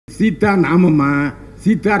சீதா நாமம்மா,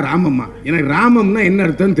 சீதா ராமம்மா. எனக்கு ராமம்னா என்ன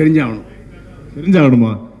அர்த்தம்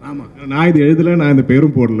தெரிஞ்சாகணுமா? ஆமாம். நான் இது எழுதலை, நான் இந்த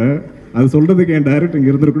பேரும் போடல. அது சொல்கிறதுக்கு என் டைரக்டர்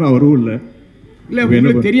இங்கே இருந்திருக்கணும், அவரும் இல்லை. இல்லை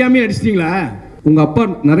உங்களுக்கு தெரியாமே அடிச்சிட்டிங்களா? உங்கள் அப்பா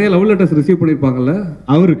நிறைய லவ் லெட்டர்ஸ் ரிசீவ் பண்ணியிருப்பாங்கல்ல?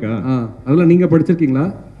 அவருக்கா? அதெல்லாம் நீங்கள் படிச்சிருக்கீங்களா?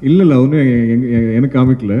 இல்லை ஒன்றும் எனக்கு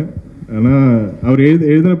காமிக்கல. ஆனால் அவர்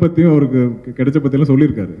எழுதின பற்றியும் அவருக்கு கிடைச்ச பற்றியெல்லாம்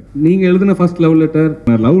சொல்லியிருக்காரு. நீங்கள் எழுதின ஃபர்ஸ்ட் லவ் லெட்டர்?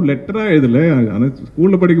 நான் லவ் லெட்டராக எழுதலை, ஆனால்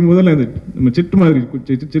ஸ்கூலில் படிக்கும் போதெல்லாம் நம்ம சிட்டு மாதிரி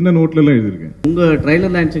சின்ன நோட்லலாம் எழுதியிருக்கேன். உங்கள்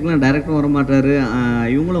ட்ரைலர் லான்ச்சுக்கெலாம் டைரக்டரும் வர மாட்டாரு,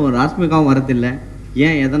 இவங்களும் ராஷ்மிகாவும் வரதில்லை,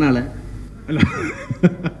 ஏன், எதனால்?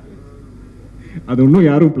 அது ஒன்றும்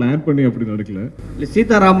யாரும் பிளான் பண்ணி அப்படி நடக்கல. இல்லை,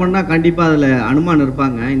 சீதாராமன்னா கண்டிப்பாக அதில் அனுமான்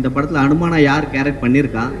இருப்பாங்க. இந்த படத்தில் அனுமானா யார் கேரக்ட்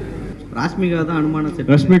பண்ணியிருக்கான்? ராஷ்மிகா தான் அனுமானம்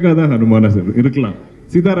செட். ரஷ்மிகா தான் அனுமானம் செட் இருக்கலாம்.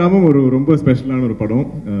 சீதாராமம் ஒரு ரொம்ப ஸ்பெஷலான ஒரு படம்.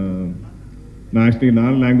 நான் ஆக்சுவலி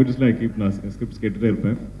 4 லாங்குவேஜஸில் நான் ஸ்கிரிப்ட்ஸ் கேட்டுகிட்டே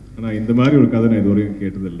இருப்பேன். ஆனால் இந்த மாதிரி ஒரு கதை நான் இதுவரையும்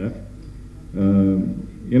கேட்டதில்லை.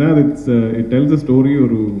 ஏன்னா இட் டெல்ஸ் அ ஸ்டோரி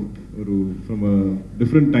ஒரு ஃப்ரம் அ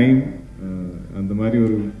டிஃப்ரெண்ட் டைம். அந்த மாதிரி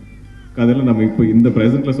ஒரு கதையில் நம்ம இப்போ இந்த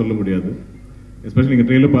ப்ரெசென்ட்டில் சொல்ல முடியாது. எஸ்பெஷலி நீங்கள்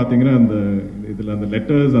ட்ரெயிலர் பார்த்தீங்கன்னா இதில் அந்த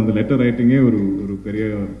லெட்டர் ரைட்டிங்கே ஒரு பெரிய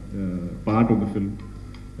part of the film.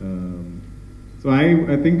 So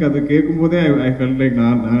I think அது கேட்கும்போதே ஐ ஃபெல்ட் லைக்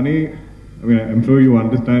நானே I'm sure you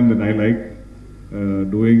understand that I like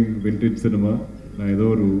doing vintage cinema. நான் ஏதோ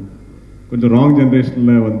கொஞ்சம் ராங்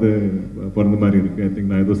ஜென்ரேஷனில் பிறந்த மாதிரி இருக்குது. ஐ திங்க்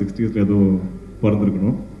நான் ஏதோ 60s ஏதோ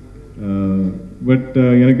பிறந்திருக்கணும். பட்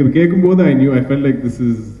எனக்கு இது கேட்கும்போது I felt like this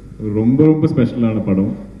is ரொம்ப ஸ்பெஷலான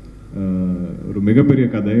படம். ஒரு மிகப்பெரிய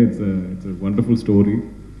கதை. It's a wonderful story.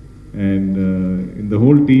 And இந்த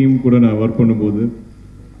ஹோல் டீம் கூட நான் ஒர்க் பண்ணும்போது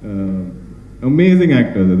அமேசிங்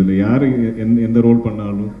ஆக்டர்ஸ். அதில் யார் எந்த ரோல்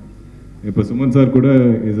பண்ணாலும், இப்போ சுமன் சார் கூட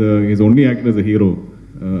is only actor as a hero.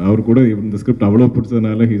 அவர் கூட இந்த ஸ்கிரிப்ட் அவ்வளோ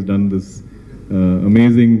பிடிச்சதுனால he's done this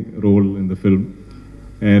amazing role in the film.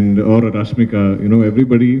 And R Rashmika,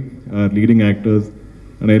 everybody are leading actors.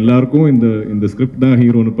 ஆனால் எல்லாருக்கும் இந்த ஸ்கிரிப்ட் தான்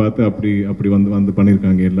ஹீரோன்னு பார்த்து அப்படி வந்து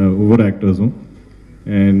பண்ணியிருக்காங்க ஒவ்வொரு ஆக்டர்ஸும்.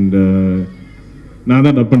 அண்ட் நான்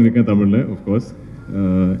தான் டப் பண்ணியிருக்கேன் தமிழில். ஆஃப்கோர்ஸ்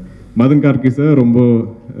மதன் கார்கி சார் ரொம்ப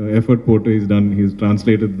எஃபர்ட் போட்டு he's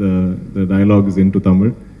translated the dialogues in to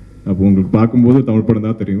Tamil. அப்போ உங்களுக்கு பார்க்கும்போது தமிழ் படம்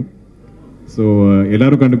தான் தெரியும். ஸோ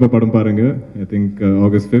எல்லோரும் கண்டிப்பாக படம் பாருங்கள். I think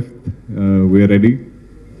August 5th we are ready.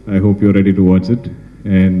 I hope you are ready to watch it.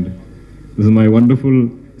 And this is my wonderful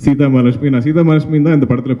Sita Mahalakshmi. நான் சீதா மகாலட்சுமி தான் இந்த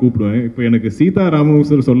படத்தில் கூப்பிடுவேன். இப்போ எனக்கு சீதா ராமம்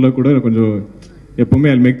சார் சொல்லக்கூட கொஞ்சம் எப்போவுமே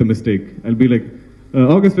I'll make the mistake. I'll be like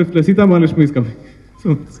August 5th Sita Mahalakshmi is coming. So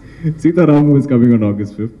Sita Ramam is coming on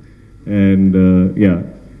August 5th. And yeah,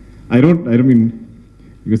 I mean,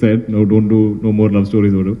 you said don't do no more love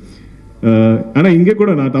stories or ஆனால் இங்கே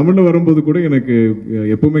கூட நான் தமிழில் வரும்போது கூட எனக்கு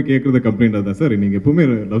எப்போவுமே கேட்குறத கம்ப்ளைண்ட் தான், சார் நீங்கள் எப்போவுமே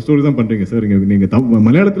லவ் ஸ்டோரி தான் பண்ணுறீங்க சார். நீங்கள்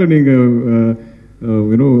மலையாளத்தில் நீங்கள்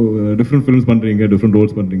டிஃப்ரெண்ட் ஃபிலிம்ஸ் பண்ணுறீங்க, டிஃப்ரெண்ட்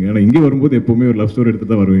ரோல்ஸ் பண்ணுறீங்க. ஆனால் இங்கே வரும்போது எப்போவுமே ஒரு லவ் ஸ்டோரி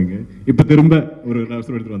எடுத்து தான் வருவீங்க. இப்போ திரும்ப ஒரு லவ்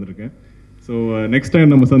ஸ்டோரி எடுத்துகிட்டு வந்திருக்கேன். ஸோ நெக்ஸ்ட்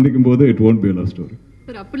டைம் நம்ம சந்திக்கும் போது it won't be a love story.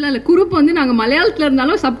 Sir அப்படிலாம் இல்லை, குரூப் நாங்கள் மலையாளத்தில்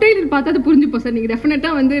இருந்தாலும் சப்டைட்டில் பார்த்தா அது புரிஞ்சுப்போம் சார். நீங்கள்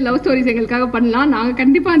டெஃபினட்டாக லவ் ஸ்டோரிஸ் எங்களுக்காக பண்ணலாம், நாங்கள்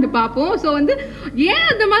கண்டிப்பாக பார்ப்போம். ஸோ ஏன்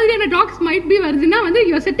அந்த மாதிரியான டாக்ஸ் மைட் பி வருதுன்னா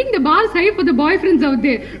you are setting the bar high for the bye friends out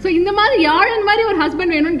there. So இந்த மாதிரி யாழன் மாதிரி ஒரு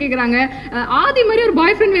ஹஸ்பண்ட் வேணும்னு கேட்குறாங்க, ஆதி மாதிரி ஒரு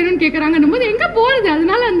பாய் ஃப்ரெண்ட் வேணும்னு கேட்குறாங்கன்னும் போது எங்கே போகிறது?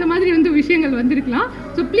 அதனால அந்த மாதிரி விஷயங்கள் வந்திருக்கலாம்.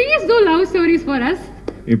 So please do love stories for us.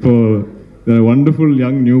 இப்போ there are wonderful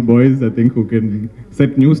young new boys I think who can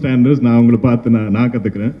set new standards. நான் அவங்களை பார்த்து நான்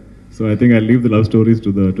கற்றுக்கிறேன். So I think I'll leave the love stories to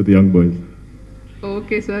the young boys.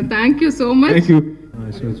 Okay sir, thank you so much. Thank you.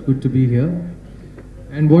 So it's good to be here.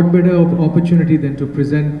 And what better opportunity than to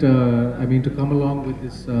present, to come along with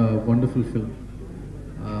this wonderful film.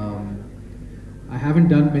 I haven't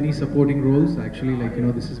done many supporting roles actually,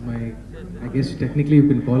 this is my, I guess technically you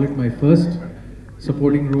can call it my first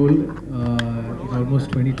supporting role in almost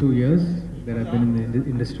 22 years that I've been in the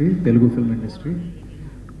industry, Telugu film industry.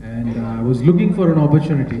 And I was looking for an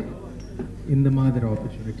opportunity, in the mother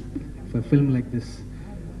opportunity, for a film like this.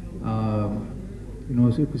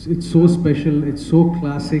 It's so special, it's so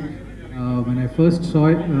classic. When I first saw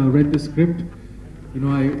it, read the script,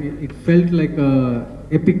 it felt like a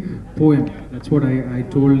epic poem. That's what I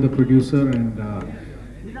told the producer. And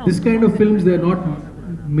this kind of films, they're not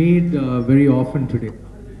made very often today.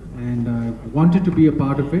 And I wanted to be a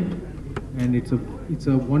part of it. And it's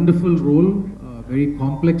a wonderful role, very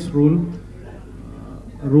complex role.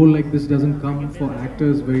 A role like this doesn't come for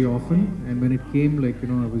actors very often, and when it came,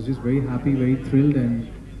 I was just very happy, very thrilled. And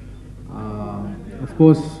of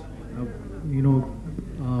course,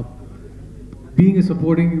 playing a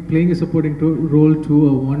supporting role to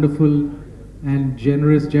a wonderful and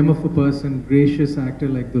generous gem of a person, gracious actor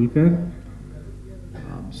like Dulquer,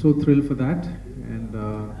 I'm so thrilled for that. And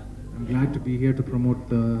I'm glad to be here to promote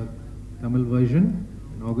the Tamil version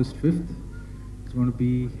on August 5th. It's going to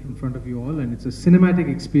be in front of you all, and it's a cinematic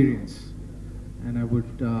experience. And I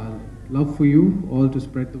would love for you all to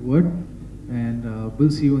spread the word, and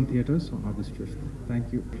we'll see you in theaters on August 5th. Thank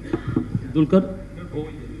you. Dulquer?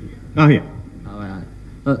 Yeah.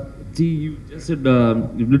 See, you just said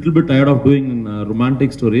you're a little bit tired of doing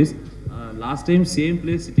romantic stories. Last time, same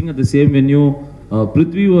place, sitting at the same venue,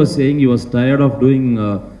 Prithvi was saying he was tired of doing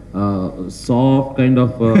soft kind of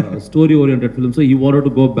story-oriented films. So he wanted to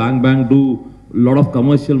go bang, do a lot of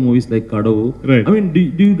commercial movies like Kadavu. Right. I mean,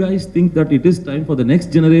 do you guys think that it is time for the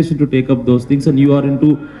next generation to take up those things, and you are into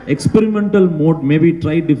experimental mode, maybe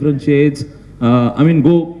try different shades,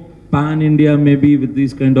 go pan-India maybe with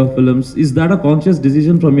these kind of films? Is that a conscious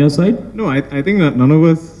decision from your side? No, I think none of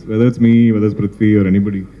us, whether it's me, whether it's Prithvi or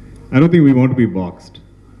anybody, I don't think we want to be boxed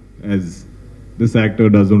as this actor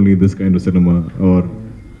does only this kind of cinema or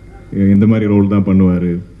இந்த மாதிரி role தான்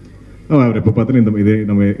பண்ணுவார், அவர் எப்போ பார்த்தாலும்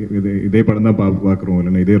நம்ம இதே படம் தான் பார்க்குறோம்,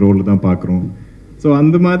 இல்லைன்னா இதே ரோல் தான் பார்க்குறோம். ஸோ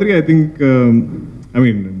அந்த மாதிரி ஐ திங்க்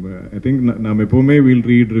நம்ம எப்போவுமே will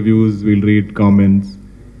read reviews, will read comments.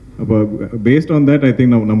 அப்போ based on that I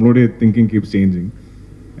think நம்மளுடைய திங்கிங் கீப்ஸ் சேஞ்சிங்.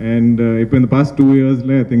 அண்ட் இப்போ இந்த பாஸ்ட் 2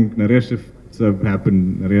 இயர்ஸில் ஐ திங்க் நிறைய ஷிஃப்ட்ஸ் ஹவ் ஹேப்பன்,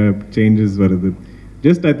 நிறைய சேஞ்சஸ் வருது.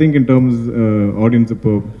 Just I think in terms audience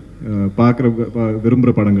இப்போ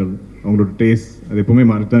விரும்புகிற படங்கள், அவங்களோட டேஸ்ட் அது எப்போவுமே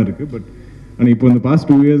மாறிட்டு தான் இருக்குது. பட் ஆனால் இப்போ இந்த பாஸ்ட்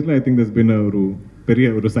 2 இயர்ஸில் ஐ திங்க் தஸ் பின் ஒரு பெரிய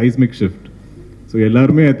ஒரு சைஸ்மிக் ஷிஃப்ட். ஸோ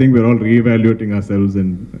எல்லாருமே I think we're all reevaluating ourselves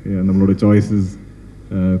and நம்மளோட சாய்ஸஸ்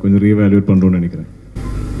கொஞ்சம் ரீவேல்யூட் பண்ணுறோம்னு நினைக்கிறேன்.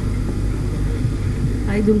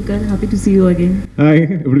 Hi Dulquer, happy to see you again. Hi,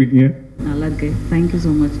 எப்படி இருக்கீங்க? நல்லா இருக்கேன், தேங்க்யூ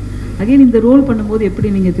ஸோ மச். அகைன் இந்த ரோல் பண்ணும்போது எப்படி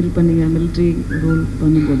நீங்கள் ஃபீல் பண்ணீங்க? மிலிட்ரி ரோல்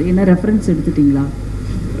பண்ணும்போது என்ன ரெஃபரன்ஸ் எடுத்துட்டீங்களா?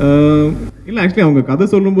 இல்லை, ஆக்சுவலி அவங்க கதை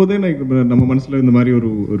சொல்லும்போதே நம்ம மனசில் இந்த மாதிரி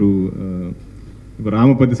ஒரு இப்போ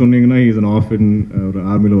ராம பற்றி சொன்னீங்கன்னா இஸ் அன் ஆஃபன், ஒரு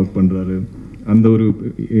ஆர்மியில் ஒர்க் பண்ணுறாரு, அந்த ஒரு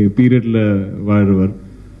பீரியடில் வாழ்றவர்.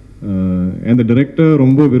 அந்த டைரக்டர்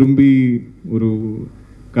ரொம்ப விரும்பி ஒரு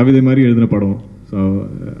கவிதை மாதிரி எழுதின படம். ஸோ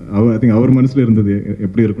ஐ திங்க் அவர் மனசில் இருந்தது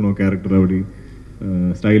எப்படி இருக்கணும் கேரக்டர், அப்படி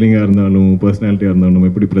ஸ்டைலிங்காக இருந்தாலும் பர்சனாலிட்டியாக இருந்தாலும்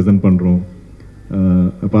நம்ம எப்படி ப்ரெசென்ட் பண்ணுறோம்.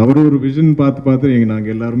 அப்போ அவர் ஒரு விஷன் பார்த்து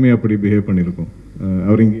நாங்கள் எல்லாருமே அப்படி பிஹேவ் பண்ணியிருக்கோம்.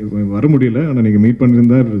 அவர் இங்கே வர முடியல, ஆனால் நீங்கள் மீட்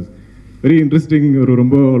பண்ணியிருந்தார். வெரி இன்ட்ரெஸ்டிங், ஒரு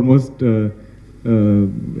ரொம்ப ஆல்மோஸ்ட்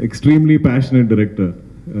எக்ஸ்ட்ரீம்லி பேஷனட் டைரக்டர்.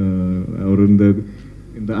 அவர் இந்த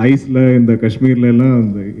ஐஸில், இந்த காஷ்மீர்ல எல்லாம்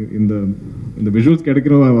இந்த விஷுவல்ஸ்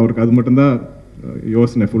கிடைக்கிறோம், அவருக்கு அது மட்டும்தான்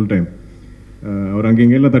யோசனை ஃபுல் டைம். அவர் அங்கே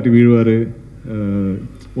இங்கெல்லாம் தட்டி வீழுவார்,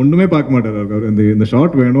 ஒன்றுமே பார்க்க மாட்டார். அவர் இந்த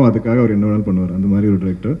ஷார்ட் வேணும், அதுக்காக அவர் என்ன வேணாலும் பண்ணுவார், அந்த மாதிரி ஒரு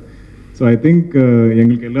டைரக்டர். ஸோ ஐ திங்க்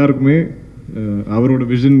எங்களுக்கு எல்லாருக்குமே அவரோட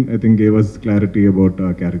vision I think gave us clarity about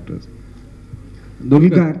R characters.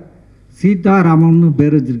 Dulquer, Sita ராமம்னு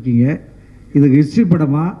பேர் வச்சுருக்கீங்க. இது ஹிஸ்ட்ரி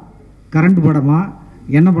படமா, கரண்ட் படமா,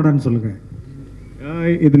 என்ன படம்னு சொல்லுங்கள்.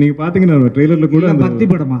 இது நீங்கள் பார்த்தீங்கன்னா ட்ரெய்லரில் கூட பக்தி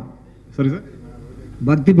படமா? சாரி சார்,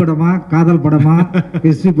 பக்தி படமா, காதல் படமா,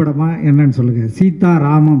 ஹிஸ்ட்ரி படமா, என்னன்னு சொல்லுங்க. சீதா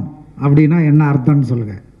ராமம் அப்படின்னா என்ன அர்த்தம்னு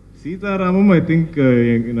சொல்லுங்க. சீதா ராமம் ஐ திங்க்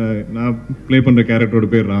நான் ப்ளே பண்ணுற கேரக்டரோட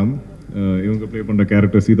பேர் ராம், இவங்க ப்ளே பண்ணுற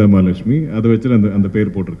கேரக்டர் சீதா மகாலட்சுமி. அதை வச்சு அந்த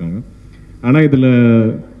பேர் போட்டிருக்காங்க. ஆனால் இதில்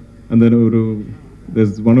அந்த ஒரு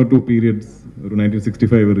there's 1 or 2 periods, ஒரு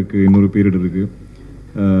 1965 இருக்குது, இன்னொரு பீரியட் இருக்குது.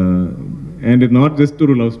 அண்ட் இட் நாட் ஜஸ்ட்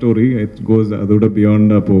ஒரு லவ் ஸ்டோரி, இட் கோஸ் அதோட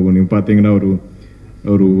பியாண்டாக போகும். நீங்கள் பார்த்தீங்கன்னா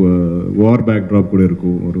ஒரு வார் பேக்ட்ராப் கூட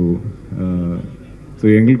இருக்கும். ஸோ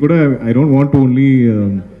எங்களுக்கு கூட I don't want to only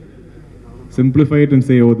simplify it and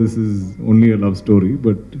say, oh, this is only a love story,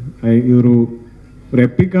 but ஒரு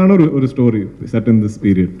எப்பிக்கான ஒரு story set in this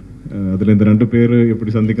period. அதில் இந்த 2 பேர்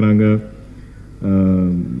எப்படி சந்திக்கிறாங்க,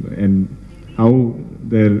 and how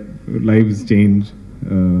their lives change,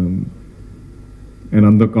 and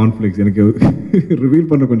அந்த கான்ஃப்ளிக்ஸ் எனக்கு ரிவீல்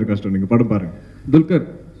பண்ண கொஞ்சம் கஷ்டம். நீங்கள் படம் பாருங்க. துல்கர்,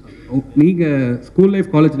 நீங்கள் ஸ்கூல் லைஃப்,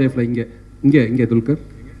 காலேஜ் லைஃப்பில் இங்கே துல்கர்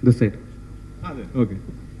திஸ் சைட். ஓகே,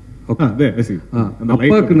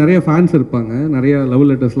 அப்பாவுக்கு நிறைய ஃபேன்ஸ் இருப்பாங்க, நிறைய லவ்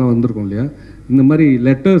லெட்டர்ஸ்லாம் வந்திருக்கும் இல்லையா? இந்த மாதிரி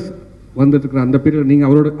லெட்டர்ஸ் வந்துட்டு இருக்கிற அந்த பீரியட் நீங்கள்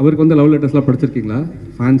அவருக்கு வந்து லவ் லெட்டர்ஸ்லாம் படிச்சிருக்கீங்களா?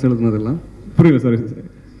 ஃபேன்ஸ் எழுதுனதெல்லாம் புரியல. சாரி,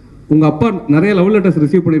 உங்கள் அப்பா நிறைய லவ் லெட்டர்ஸ்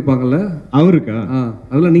ரிசீவ் பண்ணியிருப்பாங்கல்ல, அவருக்கா?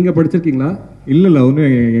 அதெல்லாம் நீங்கள் படிச்சிருக்கீங்களா? இல்லை, ஒன்றும்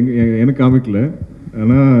எனக்கு காமிக்கல.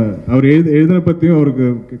 ஆனால் அவர் எழுதின பற்றியும் அவருக்கு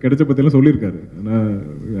கிடைச்ச பற்றியெல்லாம் சொல்லியிருக்காரு. ஆனால்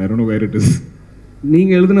I don't know where it is.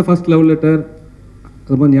 நீங்கள் எழுதின ஃபர்ஸ்ட் லவ் லெட்டர்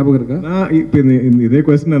அது மாதிரி ஞாபகம் இருக்கா? நான் இப்போ இதே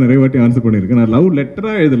கொஸ்டின் நான் நிறைய வாட்டி ஆன்சர் பண்ணியிருக்கேன். நான் லவ்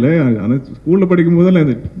லெட்டராக எழுதலை, ஆனால் ஸ்கூலில் படிக்கும் போதெல்லாம்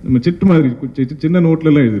இந்த நம்ம சிட்டு மாதிரி சின்ன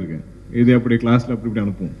நோட்லலாம் எழுதியிருக்கேன். இது அப்படி கிளாஸில் அப்படி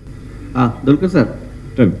அனுப்புவோம். துல்கர் சார்,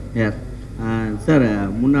 சார்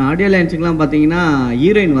முன்ன ஆடியோ லான்ச்சுக்கெலாம் பார்த்தீங்கன்னா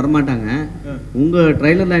ஹீரோயின் வரமாட்டாங்க, உங்கள்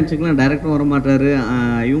ட்ரைலர் லான்ச்சுக்கெலாம் டைரக்டரும் வரமாட்டாரு,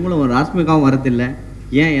 இவங்களும் ராஷ்மிகாவும் வரதில்லை.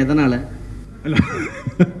 ஏன் எதனால்?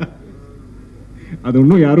 அது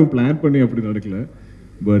ஒன்றும் யாரும் பிளான் பண்ணி அப்படி நடக்கல.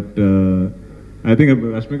 But I think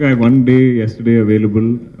Rashmika had one day yesterday available.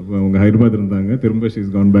 அப்போ அவங்க ஹைதராபாத் இருந்தாங்க. திரும்ப she has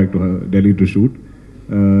gone back to Delhi to shoot.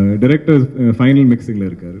 Director final மிக்சிங்கில்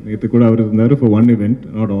இருக்கார். நேற்று கூட அவர் இருந்தார் for one event,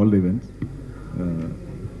 not all the events.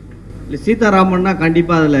 இல்லை சீதாராமன்னா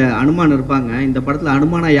கண்டிப்பாக அதில் அனுமான் இருப்பாங்க. இந்த படத்தில்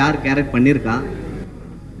அனுமானா யார் கேரக்ட் பண்ணியிருக்கா?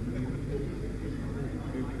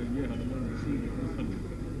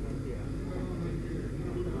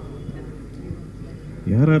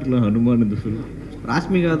 யாரெல்லாம் ஹனுமான் இந்த ஃபிலிம்?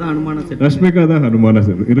 ராஷ்மிகா தான் அனுமான செட். ரஷ்மிகா தான் ஹனுமானா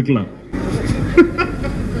சார் இருக்கலாம்.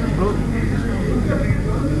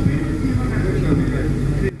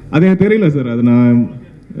 அது எனக்கு தெரியல சார். அது நான்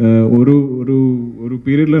ஒரு ஒரு ஒரு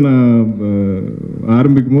பீரியடில் நான்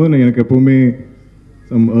ஆரம்பிக்கும் போது எனக்கு எப்போவுமே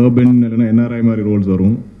சம் அர்பன் இல்லைன்னா என்ஆர்ஐ மாதிரி ரோல்ஸ்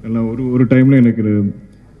வரும். எல்லாம் ஒரு டைமில் எனக்கு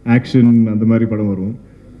ஆக்ஷன் அந்த மாதிரி படம் வரும்.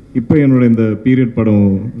 இப்போ என்னோட இந்த பீரியட் படம்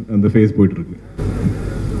அந்த ஃபேஸ் போயிட்டுருக்கு.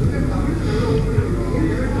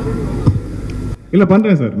 இல்லை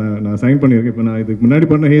பண்ணுறேன் சார். நான் சைன் பண்ணியிருக்கேன். இப்போ நான் இதுக்கு முன்னாடி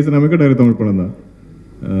பண்ண ஹேசனாமிக்க டைரக்ட் தமிழ் படம் தான்.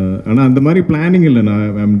 ஆனால் அந்த மாதிரி பிளானிங் இல்லை.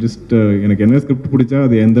 நான் ஜஸ்ட் எனக்கு என்ன ஸ்கிரிப்ட் பிடிச்சா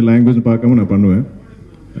அது எந்த லாங்குவேஜ் பார்க்காம நான் பண்ணுவேன்.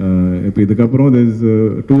 இப்போ இதுக்கப்புறம் there's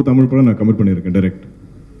 2 தமிழ் படம் நான் கமிட் பண்ணியிருக்கேன் டைரக்ட்.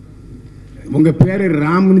 உங்கள் பேர்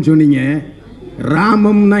ராம்னு சொன்னீங்க.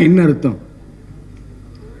 ராமம்னா என்ன அர்த்தம்?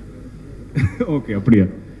 ஓகே அப்படியா?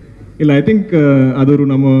 இல்லை ஐ திங்க் அது ஒரு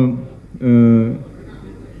நம்ம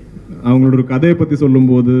அவங்களோட ஒரு கதையை பற்றி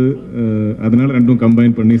சொல்லும்போது அதனால ரெண்டும்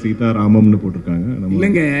கம்பைன் பண்ணி சீதா ராமம்னு போட்டிருக்காங்க.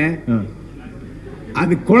 இல்லைங்க,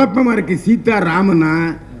 அது குழப்பமா இருக்கு. சீதா ராமனா,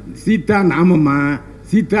 சீதா நாமம்மா,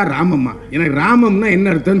 சீதா ராமம்மா. எனக்கு ராமம்னா என்ன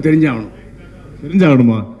அர்த்தம்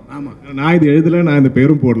தெரிஞ்சாகணுமா? ஆமாம். நான் இது எழுதலை, நான் இந்த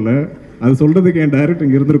பேரும் போடல. அது சொல்றதுக்கு என் டைரக்ட்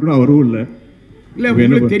இங்கே இருந்திருக்கணும், அவரும் இல்லை. இல்லை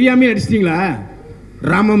உங்களுக்கு தெரியாமே அடிச்சிட்டிங்களா?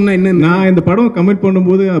 ராமம்னா என்ன? நான் இந்த படம் கமிட்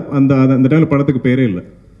பண்ணும்போது அந்த அந்த டைமில் படத்துக்கு பேரே இல்லை.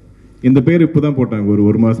 இந்த பேர் இப்போ தான் போட்டாங்க,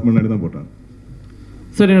 ஒரு மாதம் முன்னாடி தான் போட்டாங்க.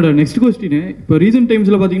 சார் என்னோட நெக்ஸ்ட் கொஸ்டின், இப்போ ரீசெண்ட்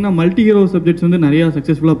டைம்ஸில் பார்த்தீங்கன்னா மல்டி ஹீரோ சப்ஜெக்ட்ஸ் வந்து நிறையா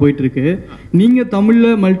சக்ஸஸ்ஃபுல்லாக போயிட்டு இருக்கு. நீங்கள் தமிழில்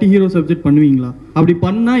மல்டி ஹீரோ சப்ஜெக்ட் பண்ணுவீங்களா? அப்படி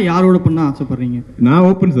பண்ணால் யாரோட பண்ண ஆசைப்படுறீங்க? நான்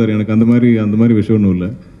ஓப்பன் சார். எனக்கு அந்த மாதிரி விஷயம் ஒன்றும் இல்லை.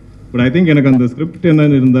 பட் ஐ திங்க் எனக்கு அந்த ஸ்கிரிப்ட்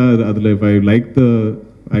என்னன்னு இருந்தால் அதில் if I like the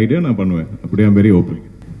idea நான் பண்ணுவேன். அப்படியே I'm very open.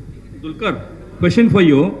 Dulquer, question for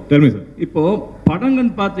you. Tell me sir. இப்போ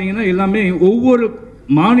படங்கள் பார்த்தீங்கன்னா எல்லாமே ஒவ்வொரு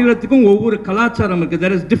மாநிலத்துக்கும் ஒவ்வொரு கலாச்சாரம் இருக்குது.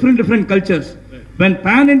 there is different cultures. when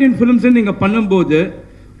pan Indian films நீங்கள் பண்ணும்போது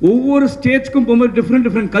ஒவ்வொரு ஸ்டேட்ஸ்க்கும் போகும்போது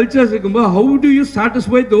different cultures இருக்கும்போது how do you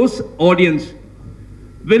satisfy those audience?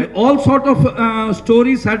 will all sort of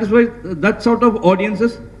stories satisfy that sort of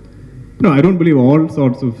audiences? No, I don't believe all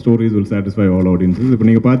sorts of stories will satisfy all audiences. இப்போ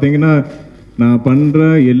நீங்கள் பார்த்தீங்கன்னா நான் பண்ணுற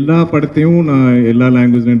எல்லா படத்தையும் நான் எல்லா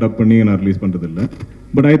லாங்குவேஜ்லையும் டப் பண்ணி நான் ரிலீஸ் பண்ணுறதில்ல.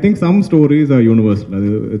 But I think some stories are universal. அது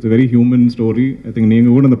it's very human story. I think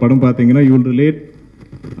நீங்கள் கூட அந்த படம் பார்த்தீங்கன்னா யூ வில் ரிலேட்.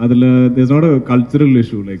 அதில் there's not a cultural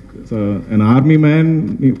issue. Like an army man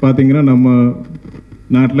பார்த்தீங்கன்னா நம்ம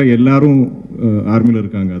நாட்டில் எல்லாரும் ஆர்மியில்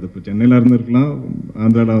இருக்காங்க. அது இப்போ சென்னையில் இருந்திருக்கலாம்,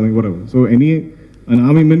 ஆந்திராவில் கூட. So an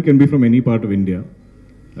army man can be from any part of India.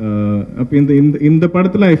 அப்போ இந்த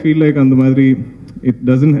படத்தில் ஐ ஃபீல் லைக் அந்த மாதிரி it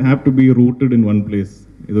doesn't have to be rooted in one place.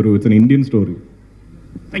 It's an Indian story.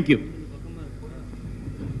 Thank you.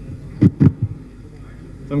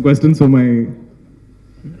 Some questions for my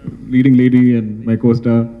leading lady and my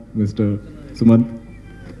co-star, Mr. Sumant.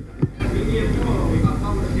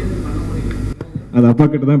 அது அப்பா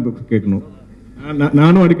கிட்ட தான் கேட்கணும்.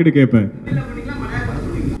 நானும் அடிக்கடி கேட்பேன்,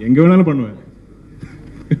 எங்கே வேணாலும் பண்ணுவேன்.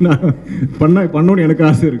 நான் பண்ணணும்னு எனக்கு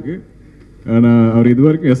ஆசை இருக்குது. ஆனால் அவர் இது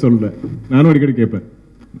வரைக்கும் சொல்லலை. நானும் அடிக்கடி கேட்பேன்,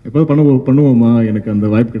 எப்போது பண்ணுவோமா, எனக்கு அந்த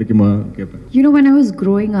வாய்ப்பு கிடைக்குமா கேட்பேன். You know, when I was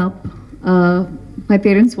growing up, my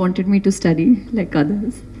parents wanted me to study like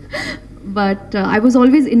others. But I was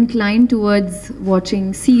always inclined towards watching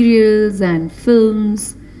serials and films.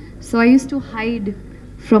 So I used to hide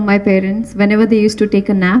from my parents. Whenever they used to take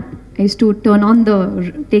a nap, I used to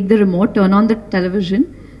take the remote, turn on the television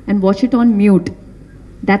and watch it on mute.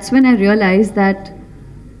 That's when I realized that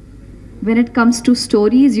when it comes to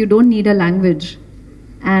stories, you don't need a language.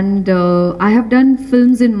 And I have done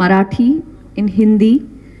films in Marathi, in Hindi,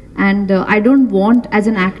 and I don't want, as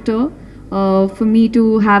an actor, for me to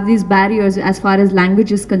have these barriers as far as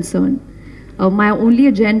language is concerned. My only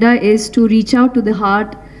agenda is to reach out to the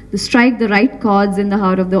heart, to strike the right chords in the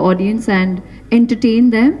heart of the audience and entertain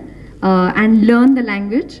them and learn the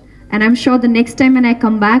language. And I'm sure the next time when I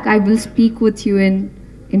come back, I will speak with you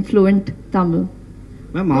in fluent Tamil.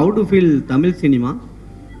 Ma'am, how do you feel Tamil cinema?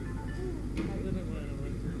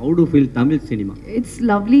 How do you feel Tamil cinema? It's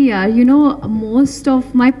lovely, yeah. You know, most of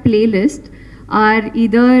my playlist are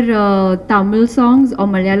either Tamil songs or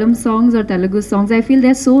Malayalam songs or Telugu songs. I feel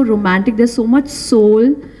they're so romantic. There's so much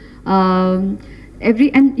soul. And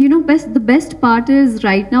you know, the best part is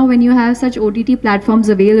right now when you have such OTT platforms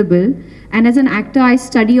available, and as an actor I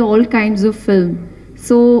study all kinds of film.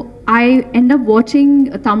 So I end up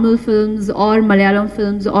watching Tamil films or Malayalam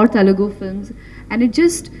films or Telugu films, and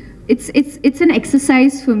it's an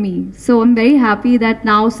exercise for me. So I'm very happy that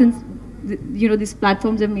now, since you know, these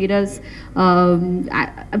platforms have made us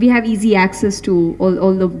we have easy access to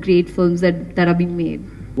all the great films that are being made.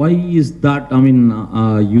 Why is that? I mean,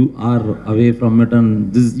 you are away from it,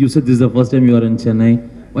 and you said this is the first time you are in Chennai.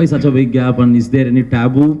 Why such a big gap, and is there any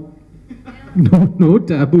taboo? No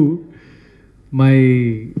taboo.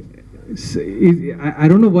 I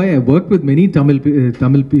don't know why I worked with many Tamil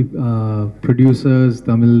producers,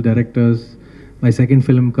 Tamil directors. My second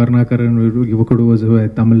film, Karnakaran Yuvakudu, was a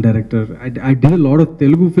Tamil director. I did a lot of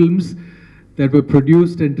Telugu films that were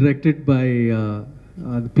produced and directed by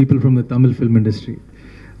the people from the Tamil film industry.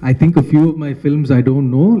 I think a few of my films I don't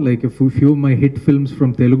know, like a few of my hit films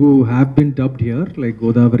from Telugu have been dubbed here, like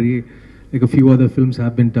Godavari, like a few other films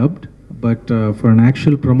have been dubbed. But for an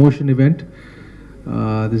actual promotion event,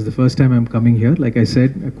 this is the first time I'm coming here. Like I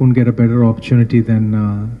said, I couldn't get a better opportunity than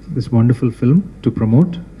this wonderful film to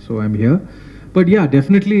promote, so I'm here. But yeah,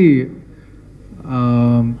 definitely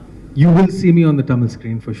you will see me on the Tamil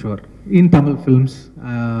screen for sure, in Tamil films.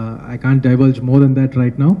 I can't divulge more than that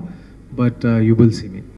right now, but you will see me.